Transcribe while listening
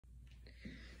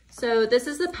So this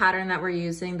is the pattern that we're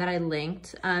using that I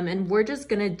linked, and we're just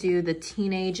gonna do the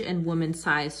teenage and woman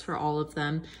size for all of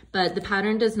them, but the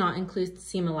pattern does not include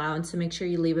seam allowance, so make sure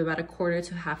you leave about 1/4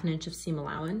 to 1/2 inch of seam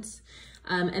allowance.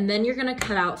 And then you're gonna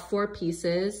cut out 4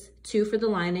 pieces, 2 for the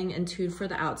lining and 2 for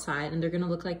the outside, and they're gonna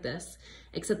look like this.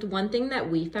 Except one thing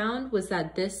that we found was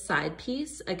that this side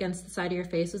piece against the side of your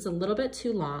face was a little bit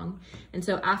too long. And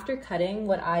so after cutting,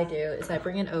 what I do is I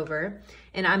bring it over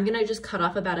and I'm gonna just cut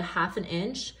off about 1/2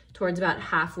 inch towards about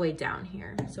halfway down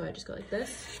here. So I just go like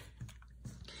this.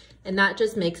 And that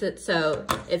just makes it so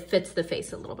it fits the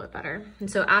face a little bit better.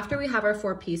 And so after we have our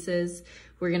 4 pieces,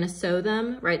 we're gonna sew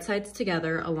them right sides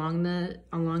together along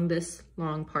this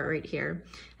long part right here.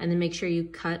 And then make sure you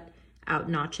cut out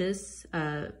notches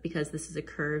because this is a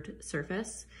curved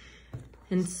surface.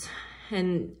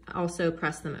 And also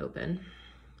press them open,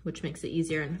 which makes it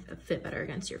easier and fit better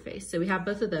against your face. So we have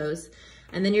both of those.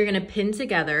 And then you're gonna pin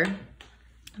together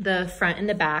the front and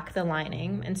the back, the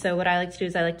lining. And so what I like to do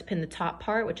is I like to pin the top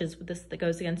part, which is this that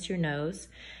goes against your nose,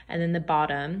 and then the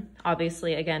bottom,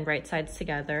 obviously again, right sides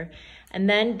together. And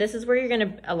then this is where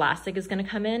elastic is gonna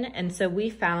come in. And so we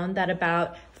found that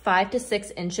about 5 to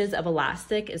 6 inches of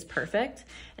elastic is perfect.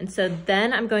 And so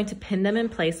then I'm going to pin them in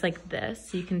place like this.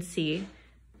 So you can see.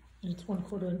 It's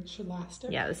 1/4 inch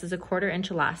elastic. Yeah, this is a 1/4 inch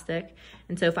elastic.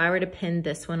 And so if I were to pin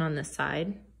this one on this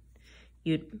side,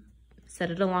 you'd set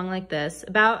it along like this,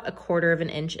 about 1/4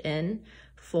 inch in,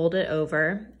 fold it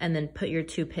over, and then put your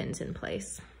 2 pins in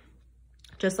place.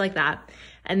 Just like that.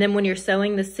 And then when you're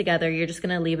sewing this together, you're just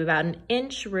gonna leave about 1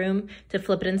 inch room to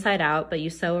flip it inside out, but you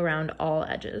sew around all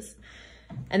edges.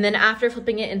 And then after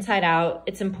flipping it inside out,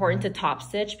 it's important to top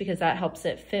stitch because that helps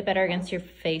it fit better against your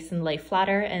face and lay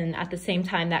flatter. And at the same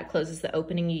time, that closes the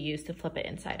opening you use to flip it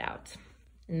inside out.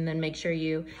 And then make sure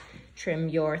you trim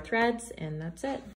your threads, and that's it.